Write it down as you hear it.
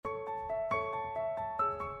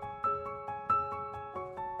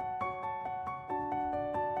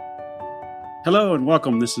Hello and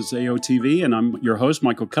welcome. This is AOTV, and I'm your host,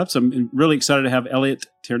 Michael Cupps. I'm really excited to have Elliot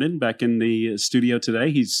Tiernan back in the studio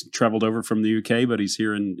today. He's traveled over from the UK, but he's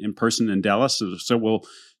here in person in Dallas. So we'll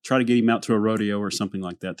try to get him out to a rodeo or something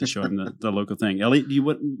like that to show him the local thing. Elliot, do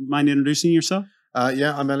you mind introducing yourself?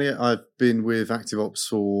 Yeah, I'm Elliot. I've been with ActiveOps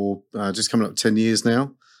for just coming up 10 years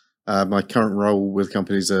now. My current role with the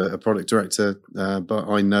company is a product director, but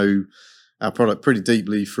I know our product pretty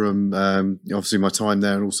deeply from obviously my time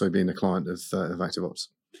there and also being a client of ActiveOps.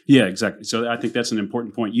 Yeah, exactly. So I think that's an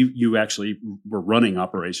important point. You actually were running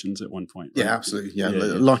operations at one point, right? Yeah, absolutely. Yeah,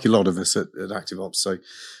 like a lot of us at ActiveOps. So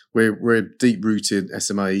we're deep-rooted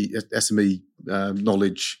SME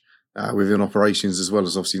knowledge within operations, as well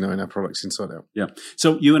as obviously knowing our products inside out. Yeah.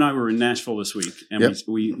 So you and I were in Nashville this week, and Yep.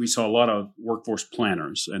 we saw a lot of workforce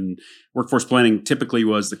planners. And workforce planning typically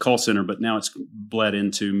was the call center, but now it's bled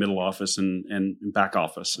into middle office and back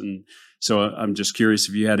office. And so I'm just curious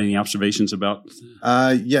if you had any observations about.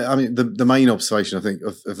 Yeah, I mean, the main observation, I think,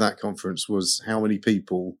 of that conference was how many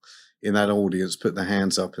people in that audience put their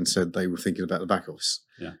hands up and said they were thinking about the back office.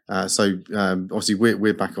 Yeah. So obviously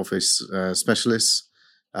we're back office specialists.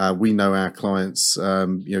 We know our clients,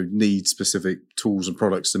 need specific tools and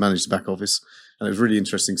products to manage the back office, and it was really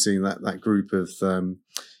interesting seeing that group of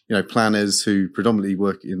planners who predominantly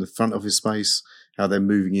work in the front office space, how they're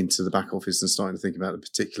moving into the back office and starting to think about the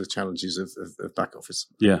particular challenges of back office.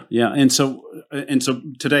 Yeah, yeah, and so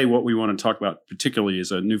today, what we want to talk about particularly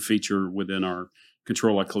is a new feature within our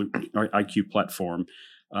Control IQ platform,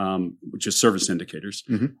 which is service indicators.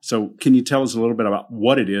 Mm-hmm. So can you tell us a little bit about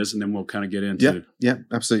what it is, and then we'll kind of get into. Yeah,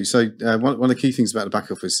 absolutely. So one of the key things about the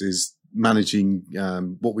back office is managing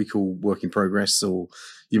what we call work in progress, or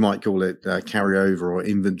you might call it carryover or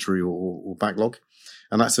inventory or backlog.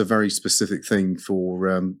 And that's a very specific thing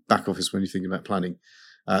for back office when you think about planning.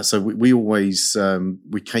 So we always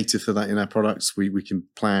we cater for that in our products. We can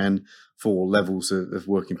plan for levels of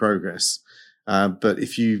work in progress. But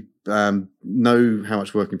if you know how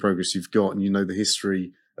much work in progress you've got, and you know the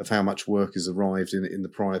history of how much work has arrived in the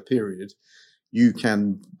prior period, you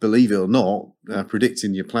can, believe it or not, predict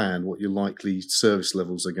in your plan what your likely service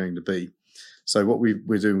levels are going to be. So what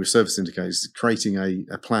we're doing with service indicators is creating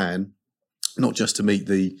a plan, not just to meet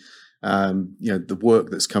the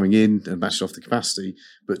work that's coming in and match off the capacity,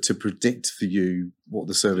 but to predict for you what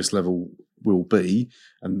the service level will be,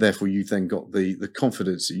 and therefore you've then got the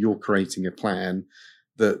confidence that you're creating a plan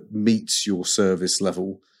that meets your service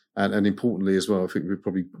level. And importantly as well, I think we'll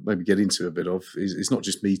probably maybe get into a bit of is not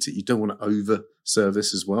just meet it. You don't want to over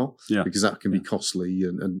service as well, because that can be costly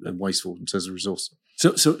and wasteful in terms of resource.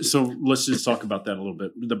 So let's just talk about that a little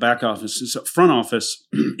bit. The back office, front office,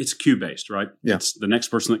 it's queue based, right? Yeah. It's the next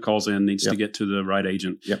person that calls in needs to get to the right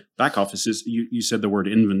agent. Yep. Back office is you said the word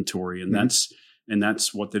inventory, and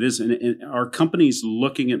that's what it is. And are companies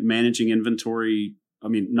looking at managing inventory? I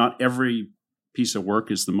mean, not every piece of work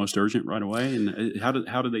is the most urgent right away. And how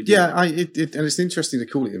do they do that? And it's interesting to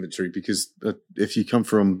call it inventory, because if you come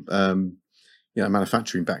from a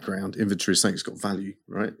manufacturing background, inventory is something that's got value,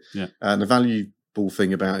 right? Yeah. And the valuable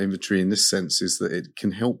thing about inventory in this sense is that it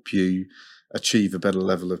can help you achieve a better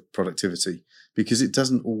level of productivity, because it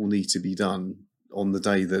doesn't all need to be done on the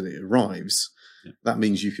day that it arrives. Yeah. That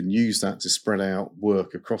means you can use that to spread out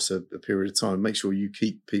work across a period of time, make sure you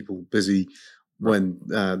keep people busy when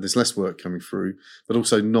there's less work coming through, but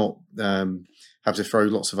also not have to throw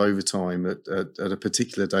lots of overtime at a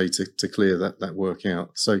particular day to clear that work out.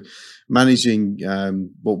 So managing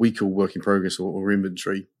what we call work in progress or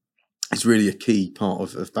inventory is really a key part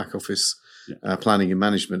of back office planning and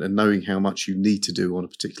management, and knowing how much you need to do on a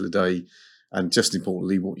particular day, and just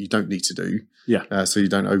importantly, what you don't need to do, so you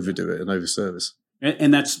don't overdo it and overservice.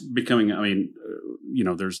 And that's becoming, I mean,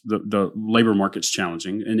 there's the labor market's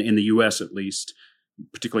challenging. And in the U.S., at least,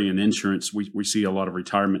 particularly in insurance, we see a lot of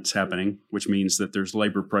retirements happening, which means that there's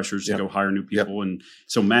labor pressures to go hire new people. Yep. And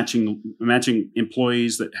so matching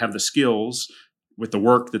employees that have the skills with the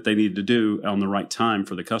work that they need to do on the right time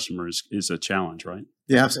for the customer is a challenge, right?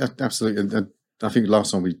 Yeah, absolutely. And I think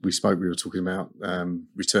last time we spoke, we were talking about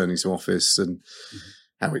returning to office and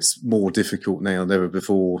how it's more difficult now than ever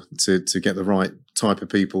before to get the right type of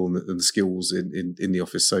people and the skills in the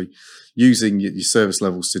office. So using your service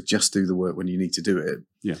levels to just do the work when you need to do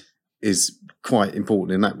it is quite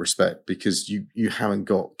important in that respect, because you haven't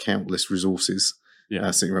got countless resources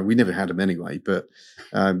sitting around. We never had them anyway, but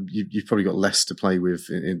you've probably got less to play with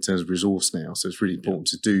in terms of resource now. So it's really important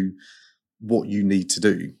to do what you need to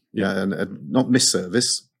do and not miss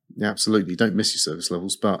service. Yeah, absolutely. Don't miss your service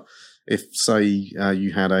levels, but if, say,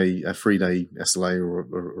 you had a 3-day SLA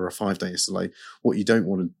or a 5-day SLA, what you don't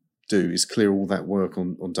want to do is clear all that work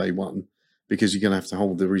on day one, Because you're going to have to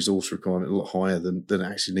hold the resource requirement a lot higher than it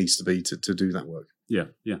actually needs to be to do that work. Yeah,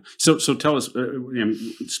 yeah. So tell us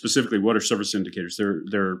specifically, what are service indicators?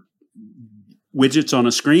 They're widgets on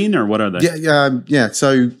a screen, or what are they? Yeah.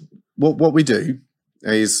 So what we do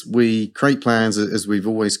is we create plans as we've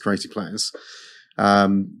always created plans.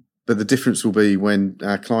 But the difference will be when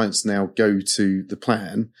our clients now go to the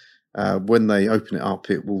plan, when they open it up,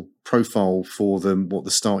 it will profile for them what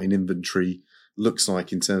the starting inventory looks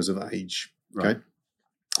like in terms of age. Okay. Right.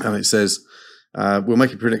 And it says, we'll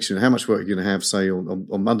make a prediction of how much work you're going to have, say,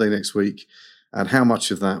 on Monday next week, and how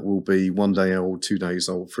much of that will be 1 day old, 2 days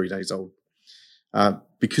old, 3 days old.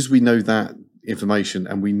 Because we know that information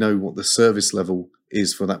and we know what the service level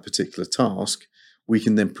is for that particular task, we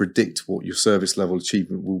can then predict what your service level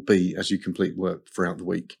achievement will be as you complete work throughout the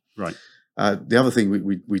week. Right. The other thing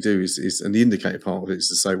we do is, and the indicator part of it is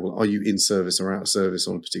to say, well, are you in service or out of service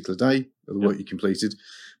on a particular day of the work you completed?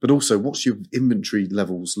 But also, what's your inventory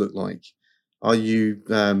levels look like? Are you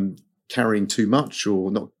carrying too much or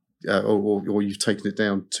not, or you've taken it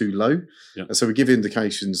down too low? Yeah. And so we give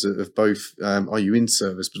indications of both, are you in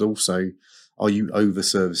service, but also, are you over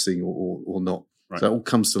servicing or not? Right. So that all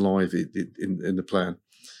comes to life in the plan.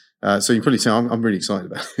 So you can probably tell I'm really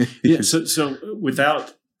excited about it. Yeah. So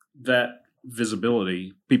without that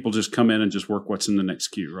visibility, people just come in and just work what's in the next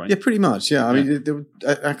queue, right? Yeah, pretty much. Yeah. I mean,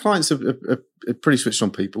 our clients are pretty switched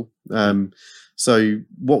on people. So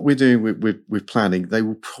what we're doing with planning, they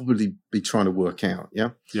will probably be trying to work out. Yeah.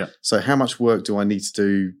 Yeah. So how much work do I need to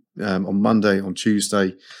do on Monday, on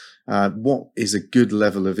Tuesday? What is a good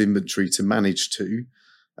level of inventory to manage to?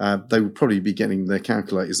 They will probably be getting their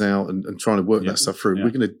calculators out and trying to work that stuff through. Yeah.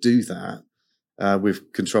 We're going to do that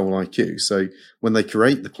with Control IQ. So when they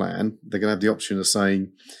create the plan, they're going to have the option of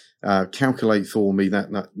saying, calculate for me that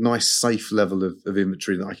nice safe level of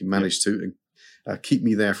inventory that I can manage to, and keep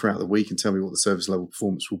me there throughout the week and tell me what the service level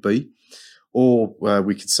performance will be. Or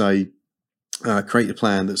we could say, create a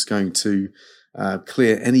plan that's going to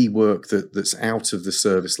clear any work that's out of the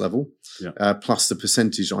service level, plus the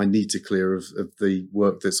percentage I need to clear of the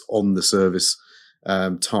work that's on the service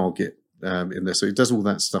target in there. So it does all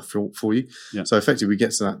that stuff for you. Yeah. So effectively, we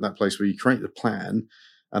get to that place where you create the plan,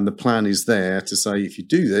 and the plan is there to say, if you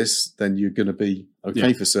do this, then you're going to be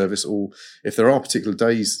okay for service. Or if there are particular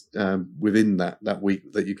days within that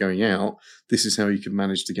week that you're going out, this is how you can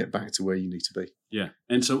manage to get back to where you need to be. Yeah.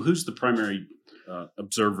 And so who's the primary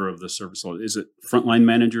observer of the service level? Is it frontline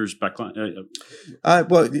managers, backline?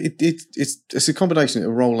 Well, it's a combination.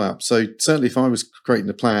 It'll roll up. So certainly, if I was creating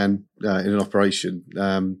a plan in an operation,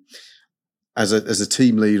 as a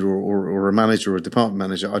team leader or a manager or a department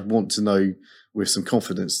manager, I'd want to know with some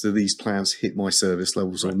confidence, do these plans hit my service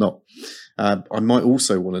levels or not? I might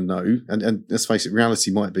also want to know, and let's face it,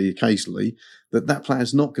 reality might be occasionally that plan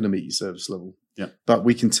is not going to meet your service level. Yeah. But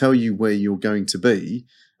we can tell you where you're going to be,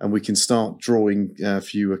 and we can start drawing for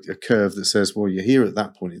you a curve that says, well, you're here at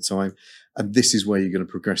that point in time, and this is where you're going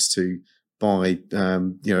to progress to by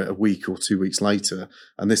a week or 2 weeks later,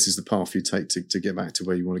 and this is the path you take to get back to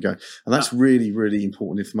where you want to go. And that's really, really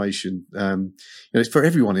important information. It's for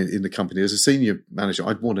everyone in the company. As a senior manager,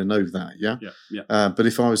 I'd want to know that. Yeah. But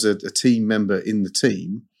if I was a team member in the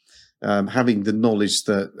team, having the knowledge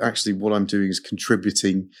that actually what I'm doing is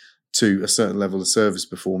contributing to a certain level of service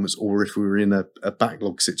performance, or if we were in a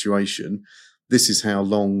backlog situation, this is how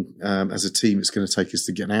long, as a team, it's going to take us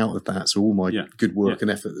to get out of that. So all my good work and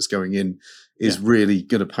effort that's going in is really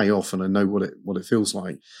going to pay off, and I know what it feels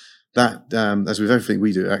like. That, as with everything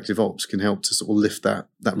we do, Active Ops can help to sort of lift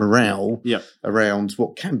that morale around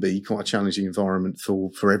what can be quite a challenging environment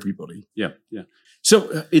for everybody. Yeah.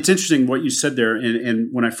 So it's interesting what you said there.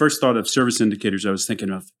 And when I first thought of service indicators, I was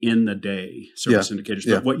thinking of in the day service indicators.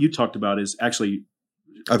 But what you talked about is actually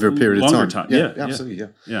over a period of time. Yeah, absolutely.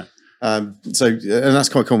 Yeah. And that's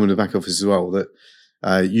quite common in the back office as well,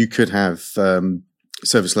 that you could have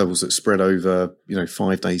service levels that spread over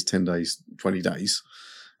 5 days, 10 days, 20 days.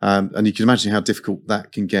 And you can imagine how difficult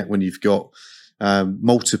that can get when you've got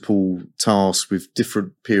multiple tasks with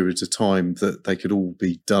different periods of time that they could all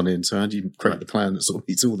be done in. So how do you create the plan that sort of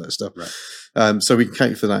meets all that stuff? Right. So we can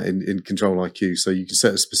cater for that in Control IQ. So you can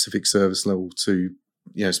set a specific service level to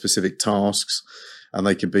specific tasks, and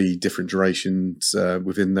they can be different durations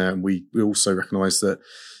within there. And we also recognise that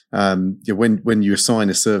when you assign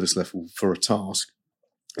a service level for a task,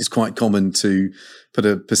 it's quite common to put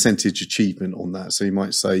a percentage achievement on that. So you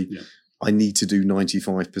might say, I need to do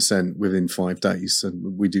 95% within 5 days.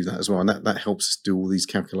 And we do that as well. And that helps us do all these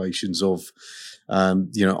calculations of,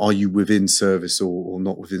 are you within service or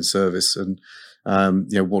not within service? And,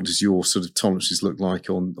 what does your sort of tolerances look like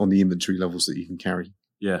on the inventory levels that you can carry?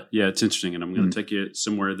 Yeah, it's interesting, and I'm going to take you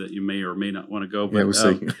somewhere that you may or may not want to go. But, yeah, we'll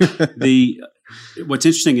see. What's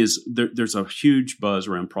interesting is there's a huge buzz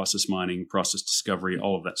around process mining, process discovery,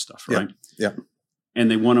 all of that stuff, right? Yeah.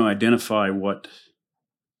 And they want to identify what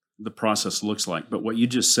the process looks like. But what you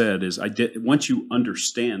just said is, once you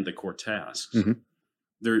understand the core tasks,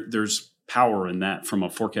 there's power in that from a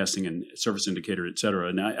forecasting and service indicator, et cetera.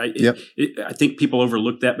 And I think people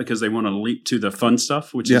overlook that because they want to leap to the fun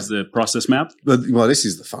stuff, which is the process map. Well, this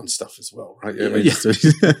is the fun stuff as well, right? I mean,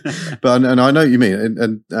 but and I know what you mean.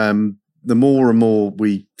 And the more and more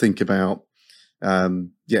we think about,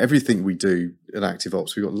 everything we do at Active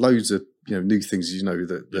Ops, we've got loads of new things,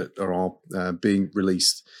 that are being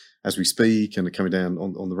released as we speak and are coming down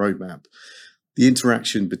on the roadmap. The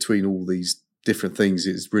interaction between all these different things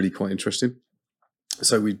is really quite interesting.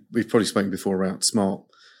 So we've probably spoken before about smart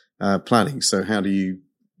planning. So how do you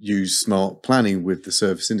use smart planning with the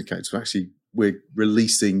service indicators? So actually, we're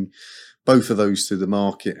releasing both of those to the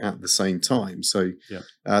market at the same time. So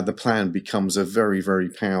the plan becomes a very, very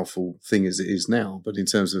powerful thing as it is now. But in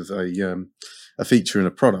terms of a feature in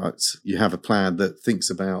a product, you have a plan that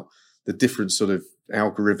thinks about the different sort of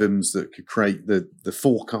algorithms that could create the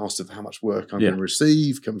forecast of how much work I'm going to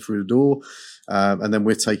receive coming through the door. And then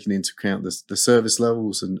we're taking into account the service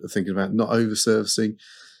levels and thinking about not over servicing.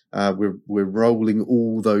 We're rolling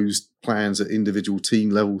all those plans at individual team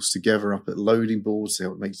levels together up at loading boards to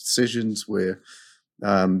help make decisions. We're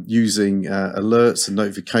using alerts and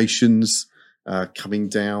notifications coming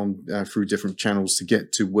down through different channels to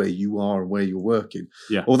get to where you are and where you're working.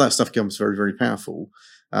 All that stuff becomes very, very powerful.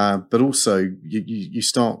 But also you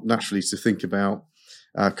start naturally to think about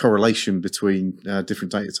correlation between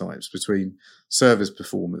different data types, between service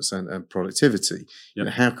performance and productivity.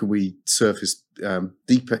 How can we surface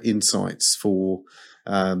deeper insights for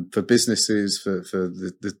businesses, for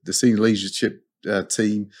the senior leadership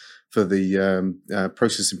team, for the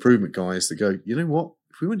process improvement guys that go, you know what?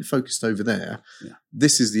 If we went focused over there,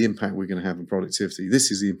 this is the impact we're going to have on productivity.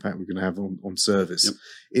 This is the impact we're going to have on service.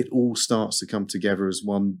 It all starts to come together as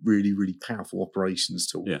one really, really powerful operations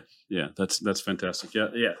tool. That's fantastic.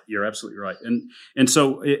 Yeah, you're absolutely right. And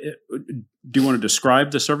so, do you want to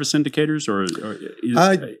describe the service indicators, or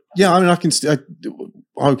I mean, I can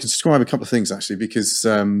describe a couple of things actually, because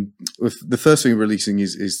the first thing we're releasing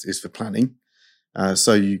is for planning.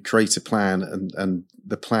 So you create a plan, and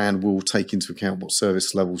the plan will take into account what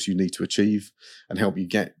service levels you need to achieve and help you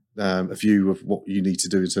get a view of what you need to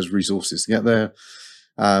do in terms of resources to get there.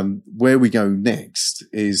 Where we go next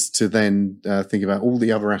is to then think about all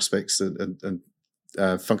the other aspects and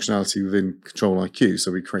functionality within Control IQ.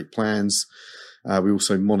 So we create plans. We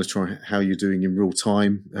also monitor how you're doing in real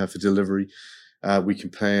time for delivery. We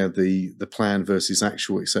compare the plan versus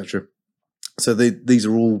actual, etc. So these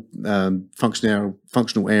are all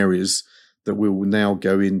functional areas that we will now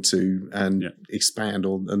go into and expand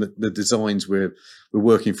on, and the designs we're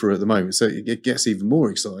working through at the moment. So it gets even more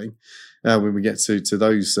exciting when we get to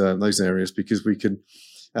those areas, because we can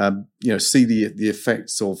see the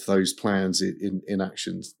effects of those plans in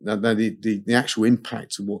action. Now the actual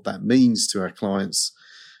impact of what that means to our clients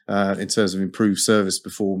in terms of improved service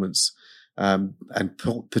performance. And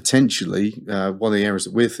potentially, one of the areas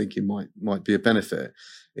that we're thinking might be a benefit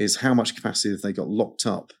is how much capacity have they got locked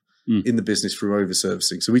up in the business through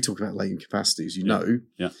over-servicing. So we talk about latent capacity, as you know.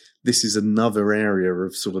 This is another area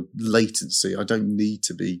of sort of latency. I don't need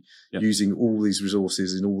to be using all these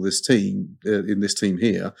resources in all this team, in this team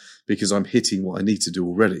here, because I'm hitting what I need to do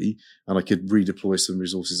already, and I could redeploy some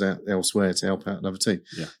resources out elsewhere to help out another team.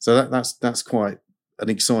 So that's quite an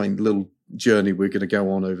exciting little journey we're going to go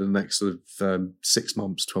on over the next sort of 6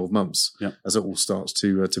 months, 12 months as it all starts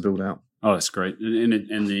to build out. Oh, that's great.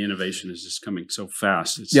 And the innovation is just coming so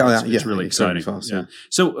fast. It's really exciting. Fast,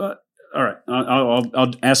 So, all right,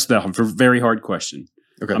 I'll ask the very hard question.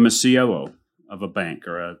 Okay. I'm a COO of a bank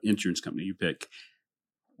or an insurance company. You pick.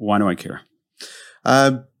 Why do I care?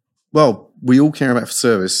 Well, we all care about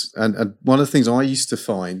service. And one of the things I used to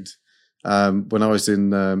find when I was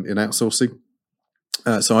in outsourcing,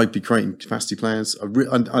 so I'd be creating capacity plans.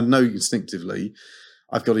 I know instinctively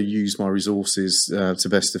I've got to use my resources to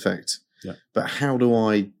best effect. But how do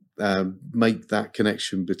I make that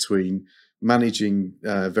connection between managing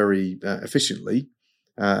very efficiently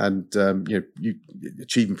and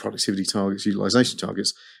achieving productivity targets, utilization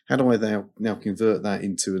targets? How do I now convert that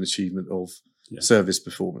into an achievement of service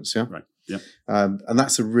performance? And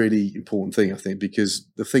that's a really important thing, I think, because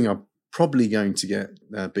the thing I'm probably going to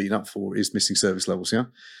get beaten up for is missing service levels.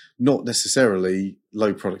 Not necessarily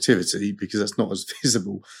low productivity, because that's not as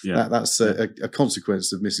visible. That's a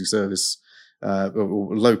consequence of missing service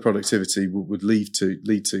or low productivity would lead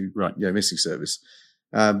to Right. missing service.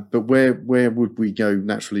 But where would we go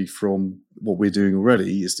naturally from what we're doing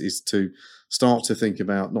already is to start to think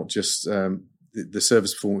about not just the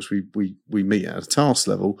service performance we meet at a task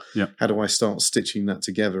level. Yeah. How do I start stitching that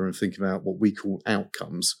together and think about what we call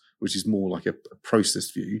outcomes, which is more like a process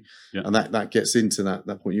view. Yeah. And that gets into that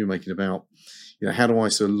point you were making about, how do I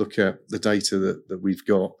sort of look at the data that we've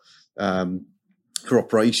got for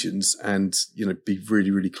operations and, be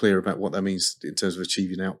really, really clear about what that means in terms of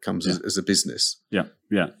achieving outcomes as a business. Yeah.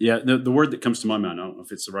 The word that comes to my mind, I don't know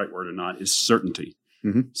if it's the right word or not, is certainty.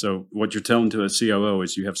 Mm-hmm. So what you're telling to a COO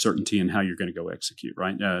is you have certainty in how you're going to go execute,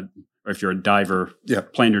 right? Or if you're a diver,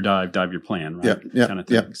 plan your dive your plan, right? Kind of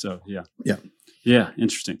thing. Yeah. So yeah.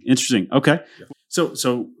 Interesting. Okay. Yeah.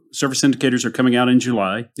 So service indicators are coming out in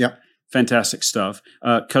July. Yeah. Fantastic stuff.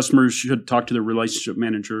 Customers should talk to their relationship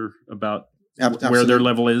manager about where their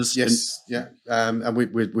level is. Yes. And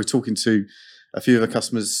we're talking to a few of our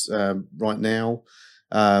customers right now.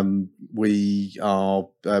 We are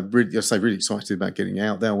really excited about getting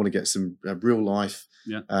out there. I want to get some real life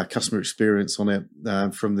customer experience on it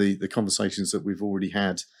from the conversations that we've already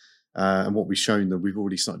had and what we've shown them. We've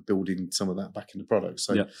already started building some of that back in the product.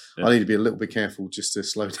 So I need to be a little bit careful just to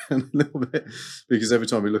slow down a little bit, because every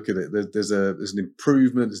time we look at it, there's an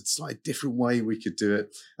improvement, there's a slightly different way we could do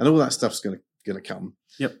it, and all that stuff's going to come.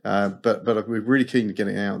 But we're really keen to get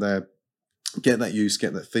it out there, get that use,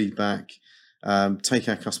 get that feedback. Take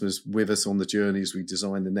our customers with us on the journey as we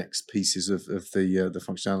design the next pieces of the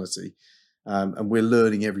functionality, and we're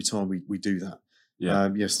learning every time we do that.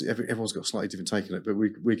 Yes, everyone's got a slightly different take on it, but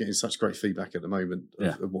we're getting such great feedback at the moment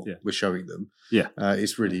of what we're showing them.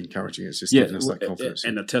 It's really encouraging. It's just giving us that confidence.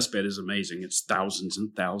 And the test bed is amazing. It's thousands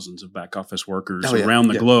and thousands of back office workers around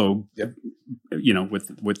the globe.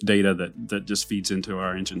 With data that just feeds into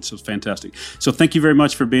our engine. So it's fantastic. So thank you very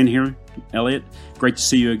much for being here, Elliot. Great to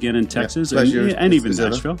see you again in Texas and even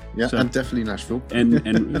Nashville. And definitely Nashville.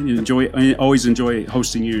 and always enjoy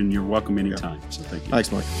hosting you, and you're welcome anytime. So thank you.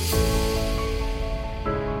 Thanks, Mike.